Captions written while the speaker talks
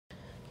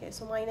Okay,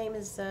 so my name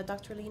is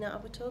Dr. Lina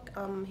Abou Touk.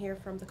 I'm here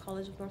from the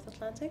College of North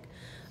Atlantic,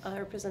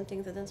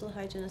 representing the dental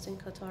hygienists in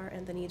Qatar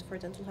and the need for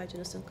dental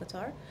hygienists in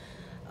Qatar.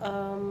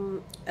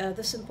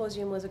 This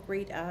symposium was a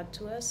great add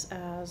to us,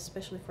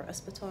 especially for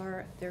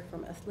Aspetar. They're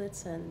from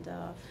athletes, and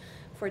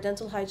for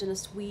dental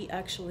hygienists, we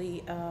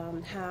actually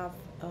have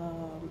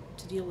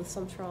to deal with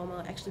some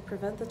trauma, actually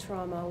prevent the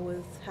trauma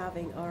with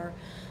having our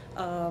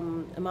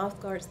mouth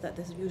guards that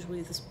is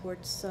usually the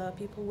sports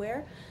people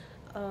wear.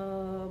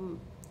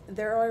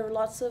 There are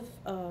lots of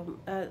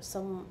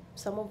some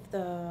of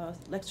the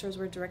lectures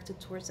were directed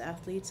towards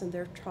athletes and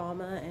their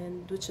trauma,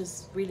 and which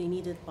is really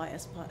needed by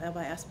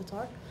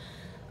Aspetar.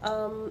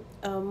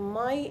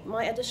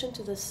 My addition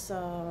to this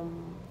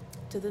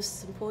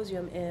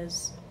symposium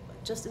is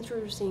just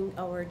introducing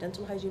our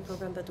dental hygiene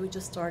program that we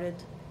just started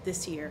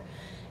this year,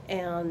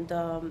 and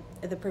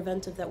the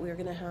preventive that we're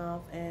going to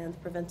have, and the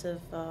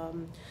preventive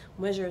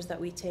measures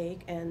that we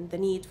take, and the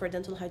need for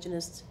dental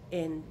hygienists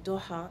in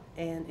Doha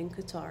and in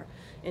Qatar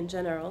in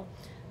general.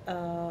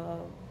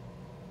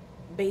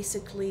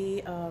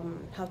 Basically,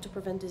 how to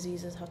prevent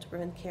diseases, how to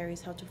prevent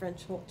caries, how to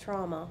prevent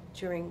trauma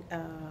during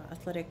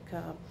athletic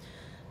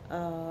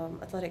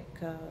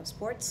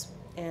sports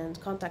and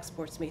contact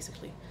sports,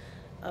 basically.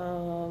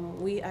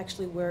 We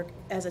actually work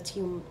as a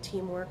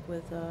teamwork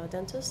with a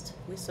dentist.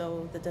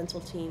 So the dental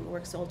team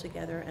works all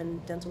together,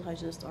 and dental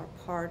hygienists are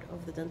part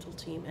of the dental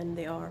team, and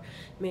they are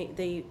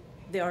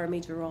a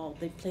major role.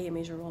 They play a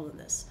major role in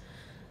this.